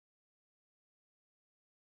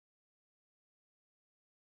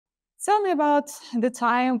Tell me about the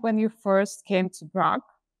time when you first came to Prague.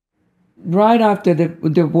 Right after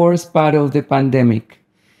the worst part of the pandemic.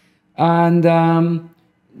 And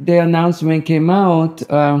the announcement came out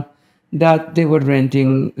that they were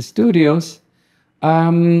renting studios.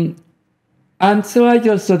 Um, and so I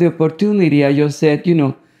just saw the opportunity. I just said,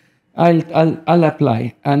 I'll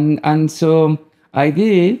apply. And so I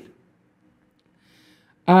did.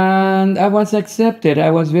 And I was accepted. I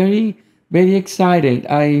was very, very excited.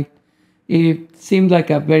 It seemed like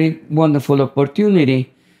a very wonderful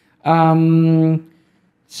opportunity. Um,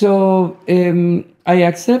 so I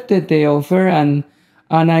accepted the offer and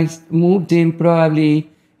I moved in probably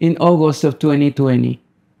in August of 2020,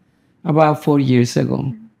 about 4 years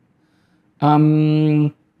ago.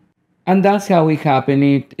 Um, and that's how it happened.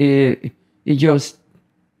 It just,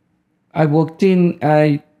 I walked in,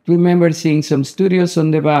 I remember seeing some studios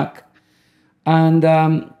on the back, and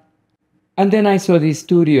um, and then I saw these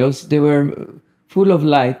studios. They were full of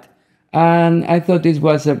light, and I thought this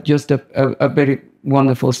was just a very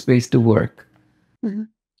wonderful space to work. Mhm.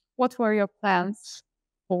 What were your plans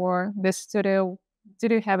for this studio?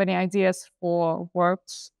 Did you have any ideas for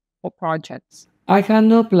works or projects? I had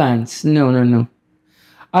no plans. No, no, no.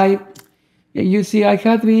 I, you see, I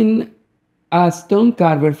had been a stone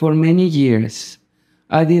carver for many years.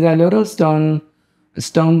 I did a lot of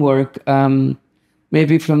stonework,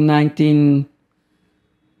 maybe from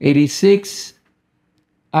 1986.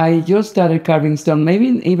 I just started carving stone, maybe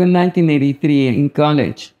even 1983 in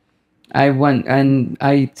college. I went and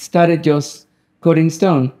I started just cutting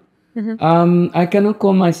stone. Mhm. I cannot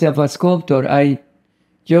call myself a sculptor. I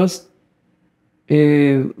just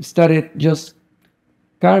started just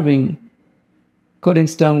carving, cutting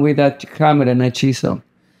stone with a hammer and a chisel.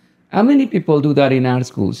 How many people do that in art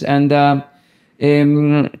schools? And um,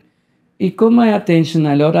 it caught my attention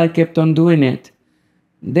a lot. I kept on doing it.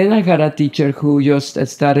 Then I had a teacher who just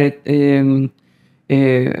started, uh,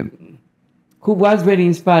 who was very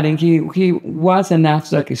inspiring. He was an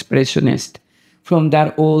abstract expressionist from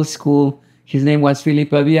that old school. His name was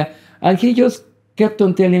Philip Avia. And he just kept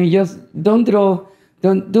on telling me, just don't draw,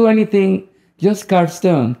 don't do anything, just carve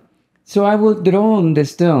stone. So I would draw on the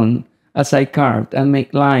stone as I carved and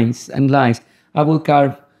make lines and lines. I would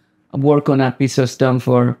work on a piece of stone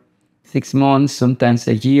for 6 months, sometimes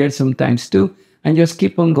a year, sometimes two, and just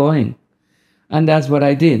keep on going. And that's what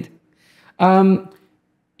I did. Um,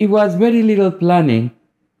 it was very little planning.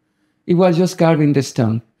 It was just carving the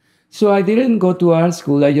stone. So I didn't go to art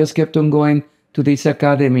school. I just kept on going to this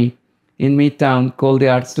academy in Midtown called the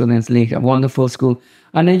Art Students League, a wonderful school.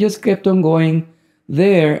 And I just kept on going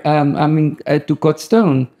there, to cut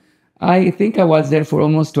stone. I think I was there for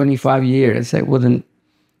almost 25 years. I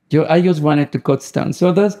just wanted to cut stone.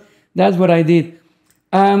 So that's what I did.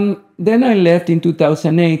 Then I left in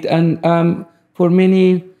 2008, and for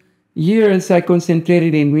many years I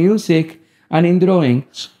concentrated in music and in drawing,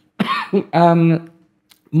 um,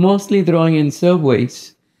 mostly drawing in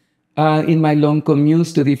subways. In my long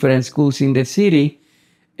commutes to different schools in the city,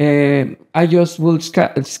 I just would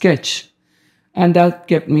sketch, and that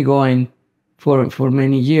kept me going for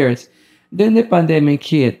many years. Then the pandemic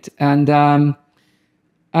hit, and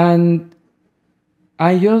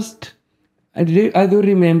I just I do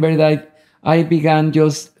remember that I began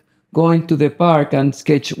just going to the park and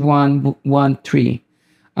sketch one tree,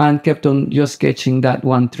 and kept on just sketching that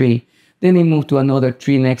one tree. Then I moved to another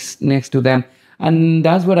tree next to them, and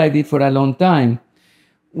that's what I did for a long time.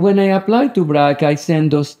 When I applied to BRAC, I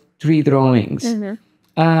sent those three drawings, Mhm.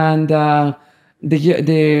 and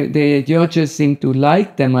the judges seemed to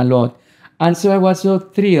like them a lot, and so I was so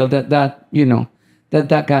thrilled that got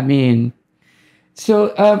me in.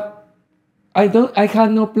 So I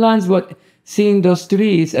had no plans, but seeing those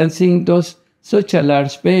trees and seeing those such a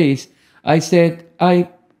large space, I said,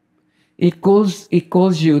 it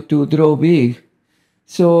calls you to draw big.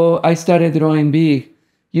 So I started drawing big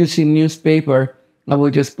using newspaper. I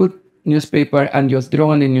would just put newspaper and just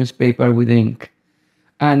draw on the newspaper with ink.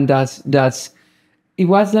 And that's it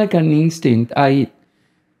was like an instinct. I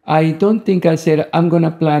don't think I said I'm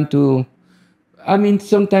gonna plan to. I mean,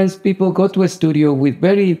 sometimes people go to a studio with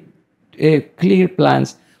very clear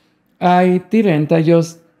plans. I didn't. I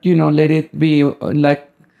just, let it be like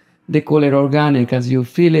they call it organic, as you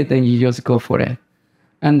feel it and you just go for it.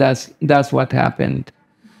 And that's what happened.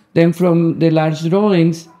 Then from the large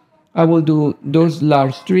drawings, I will do those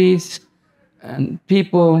large trees and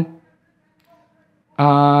people,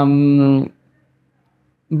 um,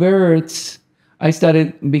 birds. I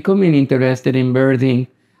started becoming interested in birding.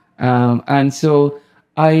 And so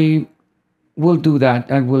I will do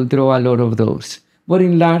that. I will draw a lot of those. but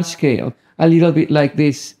in large scale, a little bit like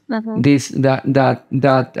this, Mhm. this that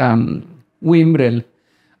wimbrel.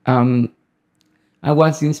 Um, I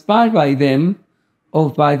was inspired by them, or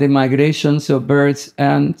by the migrations of birds,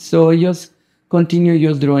 and so I just continue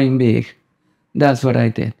just drawing big. That's what I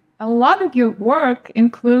did. A lot of your work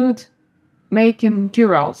include making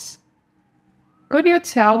murals. Could you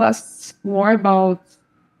tell us more about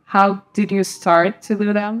how did you start to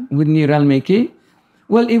do them? With neural making,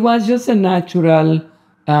 well, it was just a natural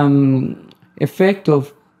effect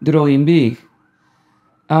of drawing big.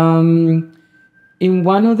 Um, in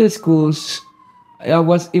one of the schools,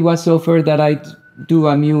 it was offered that I do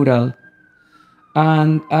a mural,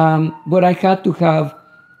 and but I had to have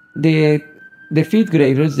the the fifth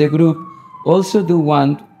graders, the group, also do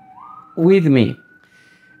one with me.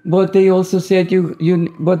 But they also said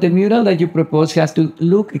but the mural that you propose has to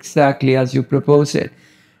look exactly as you propose it.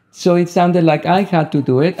 So it sounded like I had to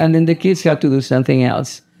do it, and then the kids had to do something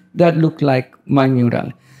else that looked like my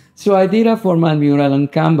mural. So I did a formal mural on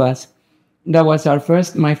canvas. That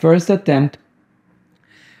was my first attempt,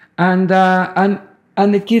 and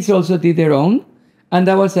and the kids also did their own, and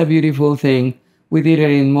that was a beautiful thing. We did it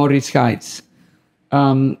in Morris Heights,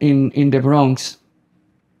 in the Bronx,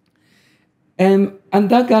 and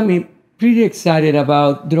that got me pretty excited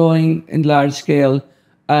about drawing in large scale,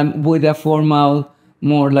 with a formal,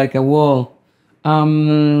 more like a wall.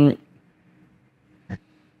 Um,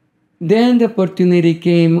 then the opportunity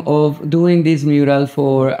came of doing this mural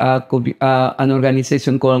for an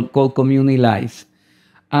organization called Community Life,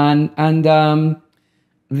 and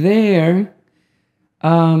there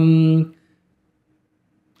um,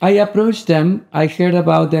 I approached them. I heard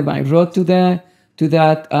about them. I wrote to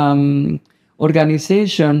that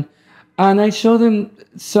organization, and I showed them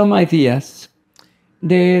some ideas.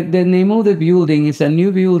 The name of the building is a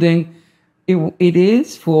new building. It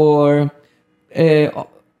is for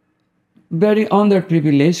very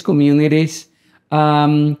underprivileged communities.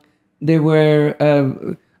 There were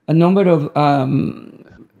a number of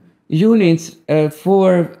units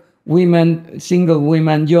for women, single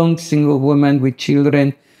women, young single women with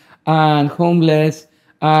children, and homeless,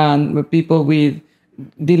 and people with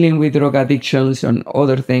dealing with drug addictions and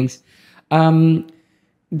other things. Um,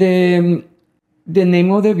 the the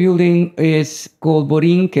name of the building is called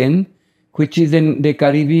Borinquen, which is the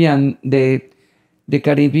Caribbean the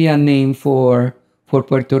Caribbean name for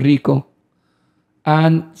Puerto Rico.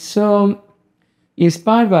 And so,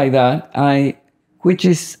 inspired by that, which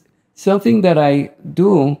is something that I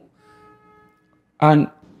do and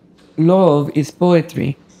love, is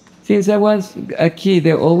poetry. Since I was a kid,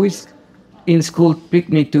 they always in school picked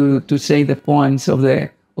me to say the poems of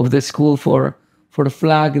the school for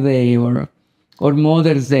Flag Day or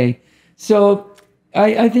Mother's Day. So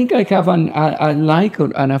I think I have a like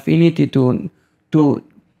or an affinity to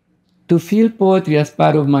to feel poetry as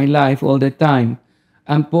part of my life all the time.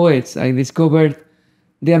 And poets, I discovered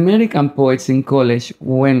the American poets in college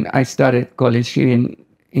when I started college here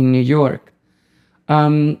in New York.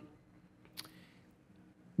 Um,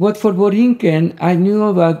 but for Borinquen, I knew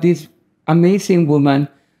about this amazing woman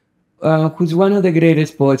who's one of the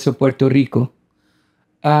greatest poets of Puerto Rico,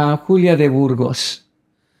 Julia de Burgos.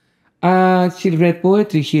 She read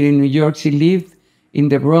poetry here in New York. She lived in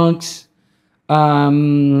the Bronx.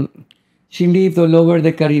 Um, she lived all over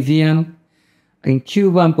the Caribbean, in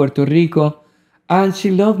Cuba and Puerto Rico, and she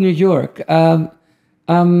loved New York.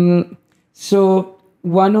 So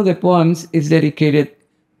one of the poems is dedicated.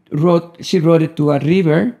 She wrote it to a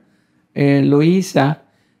river, Loíza,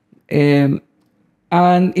 and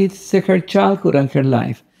it's her childhood and her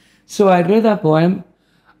life. So I read a poem.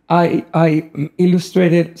 I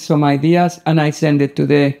illustrated some ideas, and I sent it to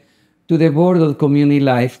the board of Community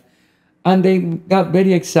Life, and they got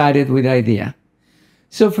very excited with the idea.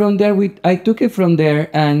 So from there, I took it from there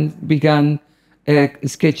and began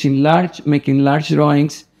sketching making large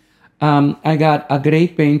drawings. I got a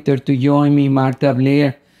great painter to join me, Marta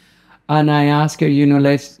Blair, and I asked her,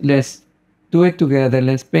 let's do it together.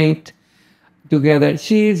 Let's paint together.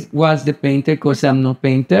 She was the painter because I'm no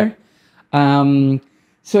painter.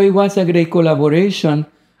 So it was a great collaboration,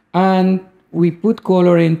 and we put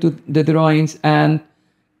color into the drawings, and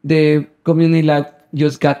the Community Life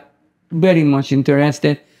just got very much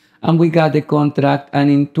interested, and we got the contract.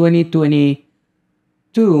 And in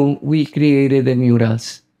 2022, we created the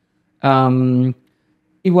murals.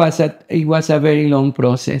 It was a very long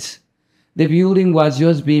process. The building was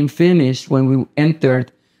just being finished when we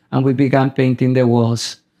entered, and we began painting the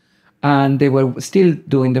walls, and they were still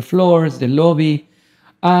doing the floors, the lobby,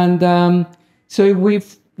 and so we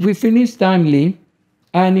finished timely,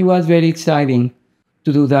 and it was very exciting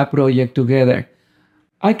to do that project together.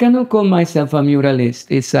 I cannot call myself a muralist.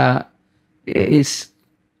 It's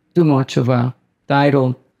too much of a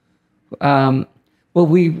title. Um, but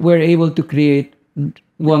we were able to create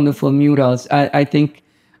wonderful murals. I think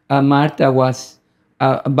Marta was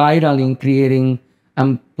vital in creating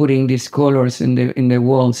and putting these colors in the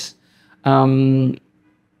walls. Um,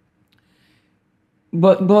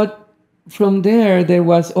 but from there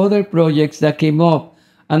was other projects that came up.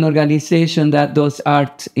 An organization that does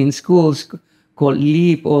art in schools called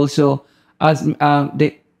LEAP also as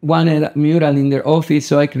they wanted a mural in their office,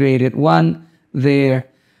 so I created one there.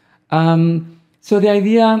 So the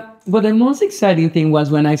idea, but the most exciting thing was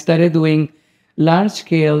when I started doing large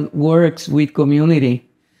scale works with community.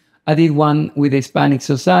 I did one with the Hispanic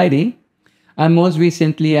Society, and most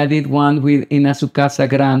recently I did one with in a Su Casa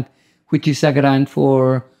grant, which is a grant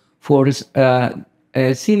for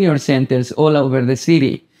senior centers all over the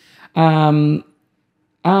city. Um,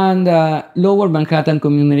 and Lower Manhattan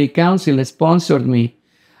Community Council sponsored me,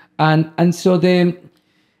 and so the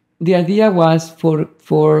idea was for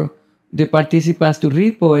the participants to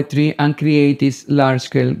read poetry and create these large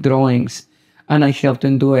scale drawings, and I helped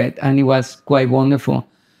them do it, and it was quite wonderful.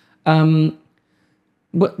 Um,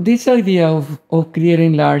 but this idea of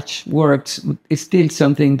creating large works is still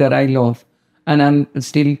something that I love, and I'm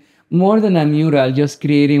still more than a mural, just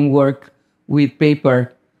creating work with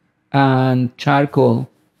paper and charcoal.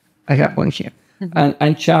 I have one here,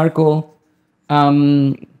 and charcoal.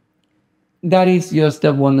 Um, that is just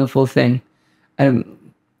a wonderful thing. Um,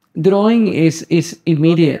 Drawing is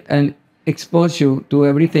immediate and expose you to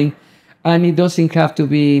everything, and it doesn't have to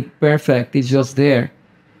be perfect. It's just there.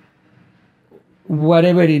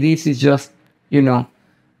 Whatever it is just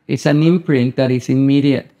it's an imprint that is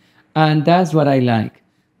immediate, and that's what I like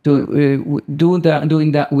to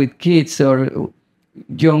doing that with kids or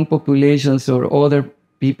young populations or other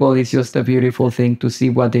people is just a beautiful thing to see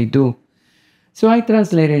what they do. So I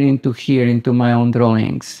translated into my own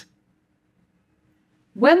drawings.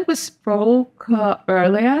 When we spoke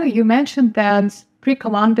earlier, you mentioned that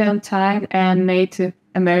pre-Columbian time and Native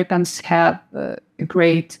Americans have a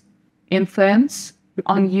great influence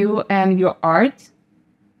on you and your art.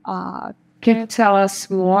 Can you tell us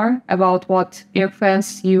more about what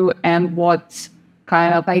influenced you and what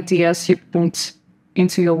kind of ideas you put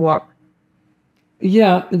into your work?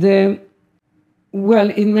 Yeah, well,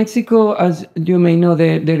 in Mexico, as you may know,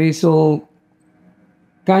 there is all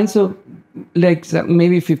kinds of, like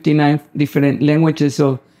maybe 59 different languages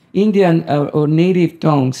of Indian or native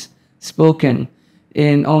tongues spoken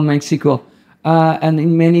in all Mexico, and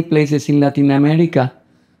in many places in Latin America,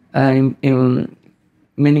 in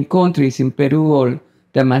many countries, in Peru or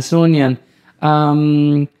the Amazonian,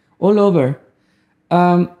 all over.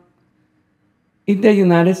 In the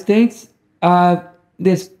United States,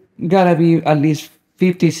 there's gotta be at least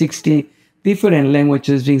 50, 60 different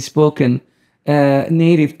languages being spoken,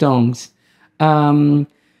 native tongues.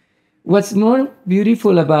 What's more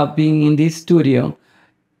beautiful about being in this studio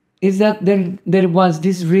is that there was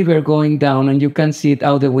this river going down, and you can see it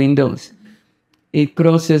out the windows. It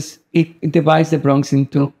crosses, it divides the Bronx in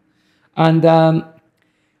two. And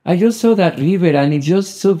I just saw that river, and it's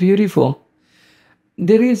just so beautiful.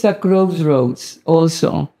 There is a crossroads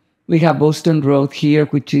also. We have Boston Road here,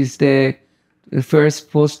 which is the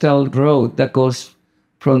first postal road that goes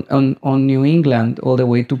from on New England all the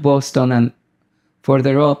way to Boston and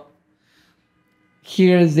further up.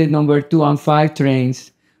 Here is the number 2 and 5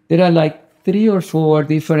 trains. There are like 3 or 4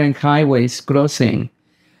 different highways crossing.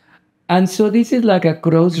 And so this is like a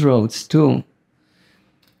crossroads too.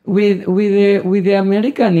 With the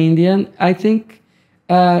American Indian, I think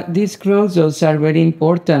these crossroads are very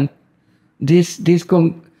important. These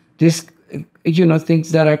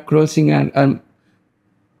things that are crossing and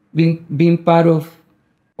being part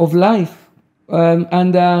of life.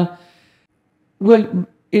 Well,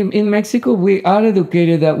 in Mexico, we are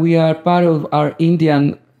educated that we are part of our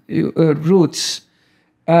Indian roots.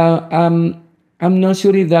 I'm not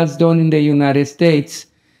sure if that's done in the United States,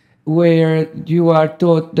 where you are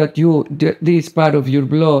taught that this is part of your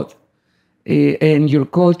blood and your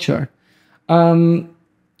culture.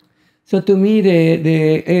 So to me,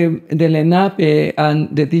 the Lenape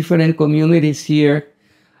and the different communities here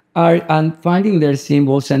and finding their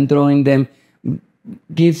symbols and drawing them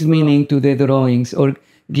gives meaning to the drawings, or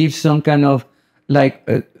gives some kind of like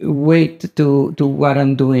weight to what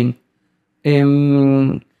I'm doing.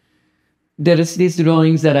 There's these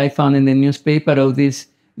drawings that I found in the newspaper of these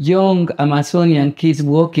young Amazonian kids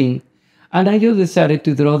walking, and I just decided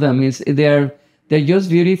to draw them. They're just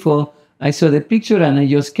beautiful. I saw the picture and I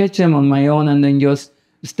just sketched them on my own, and then just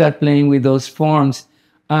start playing with those forms.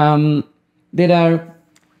 There are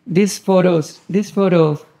this photo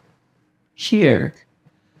here,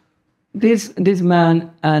 this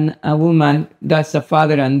man and a woman, that's a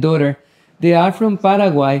father and daughter, they are from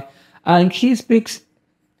Paraguay, and he speaks.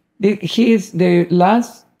 He is the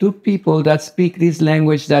last two people that speak this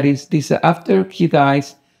language. That is this after he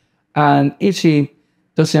dies, and if he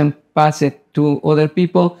doesn't pass it to other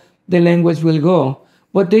people, the language will go.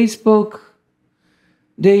 But they spoke.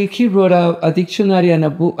 He wrote a dictionary and a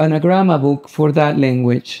book and a grammar book for that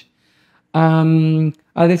language. I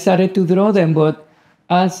decided to draw them, but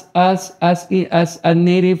as a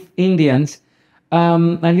native Indians, a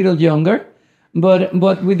little younger, but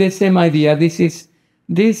with the same idea. This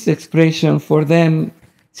expression for them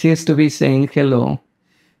seems to be saying hello,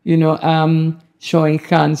 showing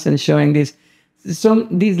hands and showing this.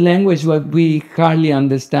 This language what we hardly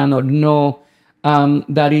understand or know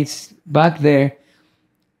that is back there.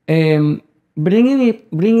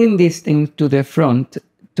 Bringing this thing to the front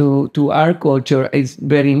to our culture is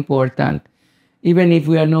very important. Even if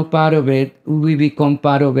we are not part of it, we become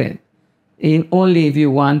part of it. Only if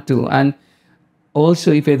you want to, and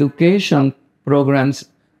also if education programs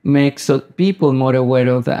make people more aware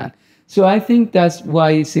of that. So I think that's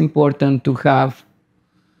why it's important to have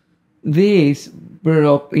this brought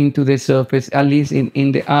up into the surface, at least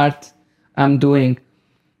in the art I'm doing.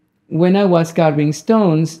 When I was carving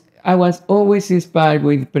stones, I was always inspired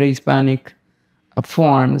with pre-Hispanic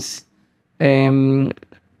forms. And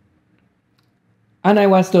I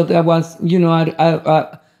was thought I was,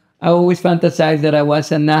 I always fantasized that I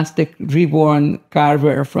was an Aztec reborn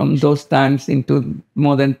carver from those times into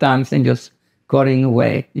modern times and just cutting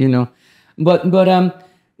away, But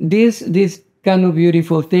this kind of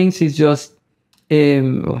beautiful things is just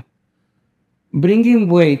bringing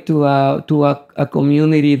weight to a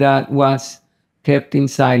community that was kept in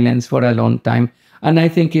silence for a long time. And I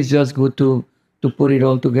think it's just good to put it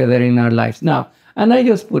all together in our lives now. And I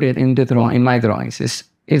just put it in my drawings.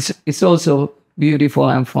 It's also beautiful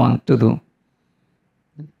and fun to do.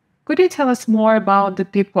 Could you tell us more about the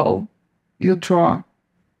people you draw?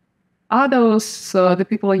 Are those the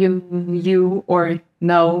people you or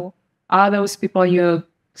know? Are those people you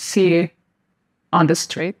see on the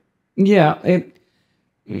street? Yeah.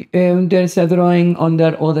 There's a drawing on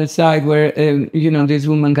that other side where, this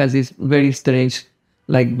woman has this very strange,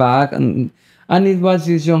 bag. And it was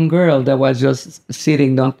this young girl that was just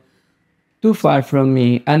sitting not too far from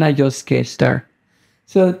me, and I just sketched her.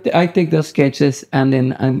 So I take those sketches and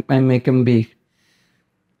then I make them big.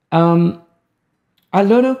 A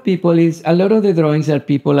lot of the drawings are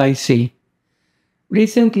people I see.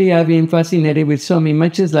 Recently, I've been fascinated with some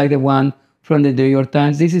images like the one from the New York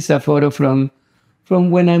Times. This is a photo from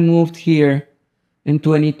when I moved here in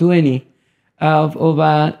 2020 of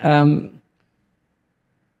an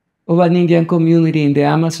Indian community in the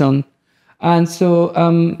Amazon. And so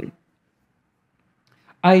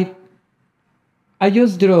I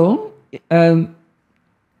just draw, and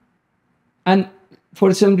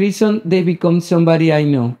for some reason they become somebody I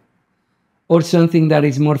know or something that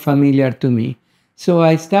is more familiar to me. So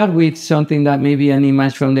I start with something that may be an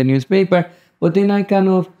image from the newspaper, but then I kind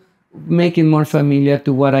of make it more familiar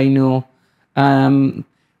to what I know.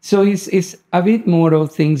 So it's a bit more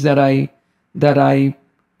of things that I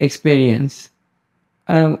experience,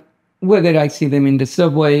 whether I see them in the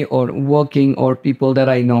subway or walking or people that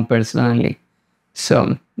I know personally.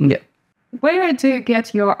 So, yeah. Where do you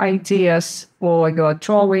get your ideas for your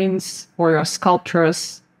drawings, for your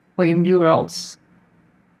sculptures, for your murals?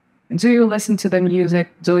 Do you listen to the music?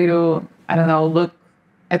 Do you, look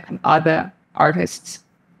at other artists?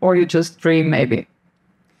 Or you just dream, maybe?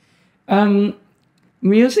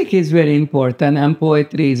 Music is very important and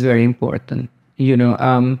poetry is very important.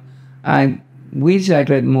 I wish I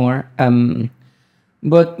read more.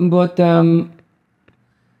 But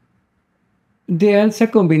there's a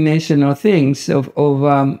combination of things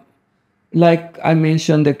like I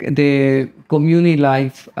mentioned, the community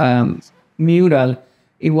life mural.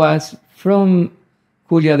 It was from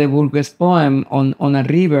Julia de Burgos' poem on a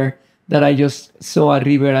river that I just saw a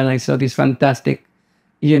river and I saw these fantastic,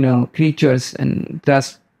 creatures, and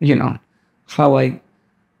that's how I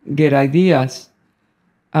get ideas.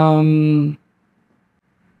 A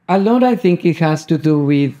lot, I think, it has to do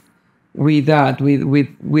with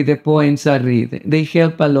the poems I read. They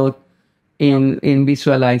help a lot in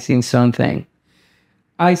visualizing something.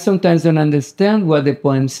 I sometimes don't understand what the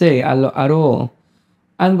poems say at all,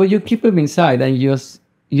 and when you keep them inside and just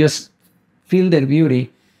feel their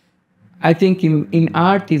beauty, I think in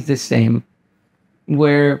art is the same.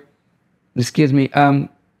 Where, excuse me,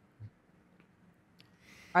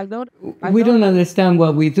 we don't understand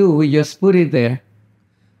what we do. We just put it there.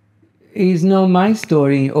 is not my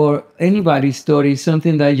story or anybody's story,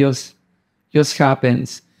 something that just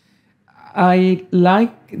happens. I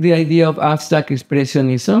like the idea of abstract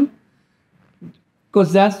expressionism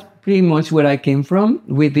because that's pretty much where I came from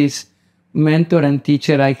with this mentor and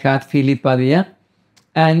teacher I had, Philip Padilla.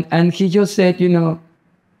 And he just said, your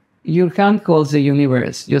hand holds the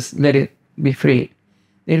universe, just let it be free.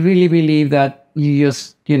 They really believe that you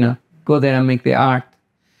just, go there and make the art.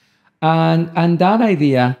 And that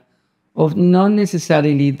idea of not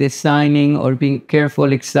necessarily designing or being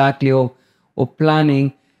careful exactly or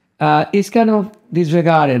planning is kind of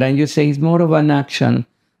disregarded. And you say it's more of an action,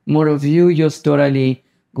 more of you just totally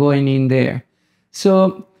going in there.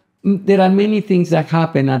 So there are many things that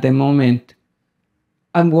happen at the moment.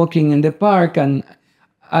 I'm walking in the park and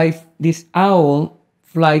this owl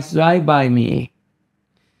flies right by me.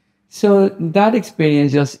 So that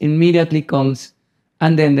experience just immediately comes,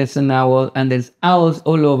 and then there's an owl, and there's owls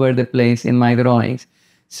all over the place in my drawings.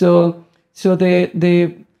 So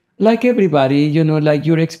the like everybody, like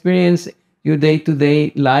your experience, your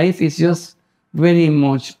day-to-day life is just very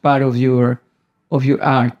much part of your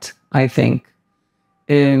art, I think.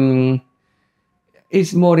 It's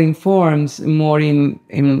more informed, more in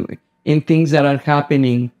things that are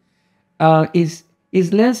happening. Is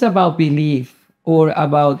less about belief or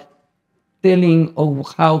about telling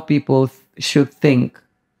of how people should think,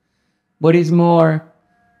 but it's more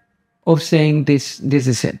of saying this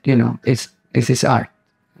is it. This is art.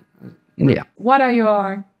 Yeah. What are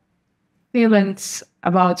your feelings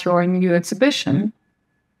about your new exhibition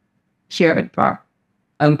here at Bar?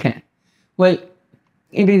 Okay. Well,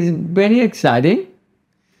 it is very exciting.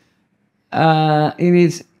 It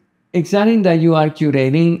is exciting that you are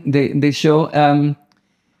curating the show.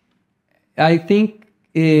 I think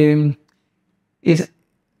it's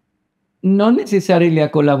not necessarily a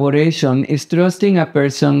collaboration. It's trusting a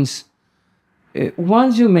person's.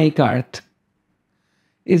 Once you make art,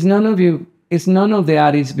 it's none of the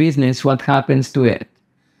artist's business what happens to it,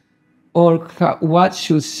 or what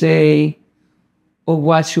should say, or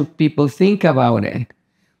what should people think about it.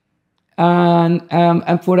 And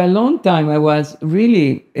for a long time, I was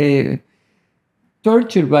really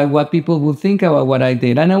tortured by what people would think about what I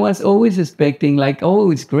did. And I was always expecting, like,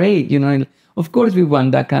 oh, it's great, and of course we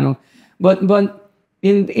want that kind of. But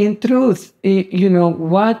in truth,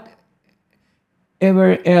 whatever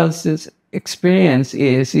else's experience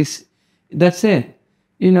is that's it.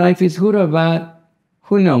 If it's good or bad,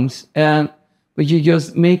 who knows? But you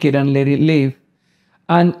just make it and let it live.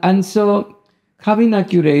 And so having a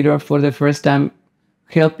curator for the first time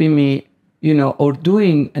helping me, or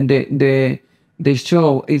doing the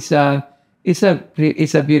show is a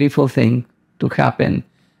beautiful thing to happen.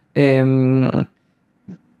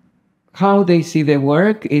 How they see the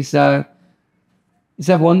work is a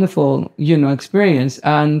wonderful, experience,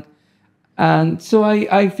 and so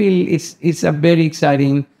I feel it's a very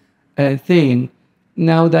exciting thing.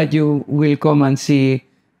 Now that you will come and see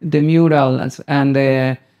the murals and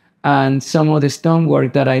some of the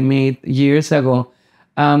stonework that I made years ago,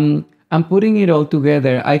 I'm putting it all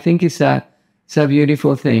together. I think it's a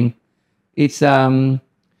beautiful thing. It's how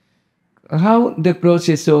the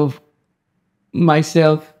process of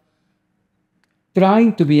myself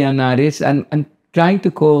trying to be an artist and trying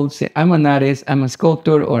to say, I'm an artist, I'm a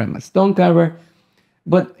sculptor, or I'm a stone carver,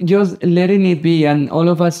 but just letting it be, and all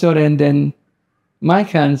of a sudden then my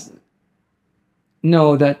hands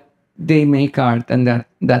know that they make art, and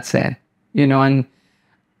that's it, and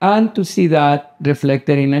to see that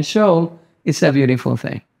reflected in a show is a beautiful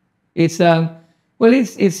thing. It's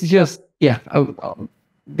it's just a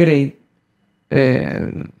great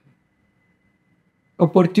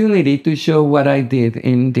opportunity to show what I did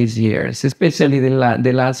in these years, especially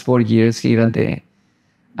the last 4 years here at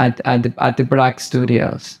the Bronx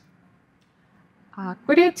studios.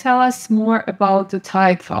 Could you tell us more about the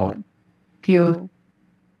title you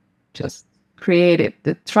just created,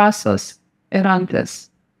 the Trazos, Errantes?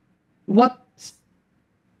 What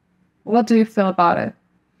do you feel about it?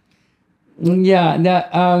 Yeah,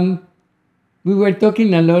 we were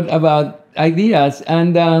talking a lot about ideas,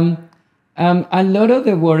 and a lot of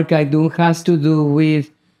the work I do has to do with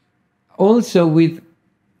us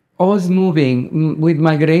moving, with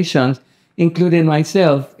migrations, including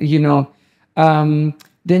myself. Then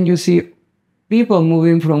you see people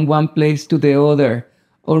moving from one place to the other,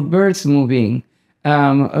 or birds moving,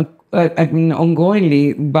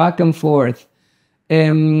 ongoingly back and forth.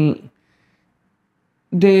 There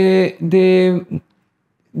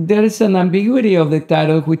is an ambiguity of the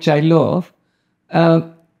title which I love.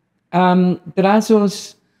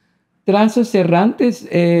 Trazos Errantes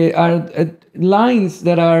are lines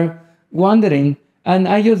that are wandering, and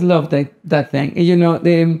I just love that thing. You know,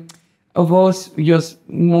 the of us just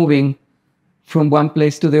moving from one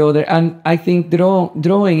place to the other, and I think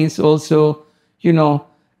drawing is also, you know,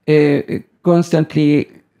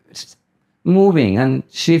 constantly moving and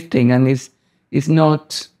shifting, and is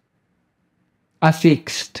not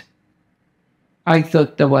affixed. I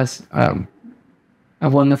thought that was a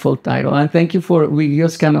wonderful title, and thank you for, we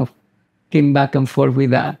just kind of came back and forth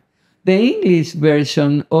with that. The English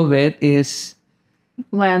version of it is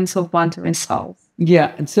Lands of Wandering Souls.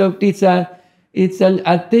 Yeah, so it's a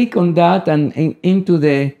take on that and into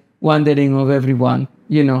the wandering of everyone,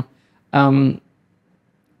 you know,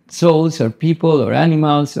 souls or people or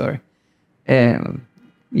animals or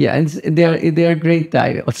yeah, they're great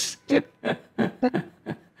titles. Thank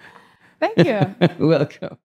you. Welcome.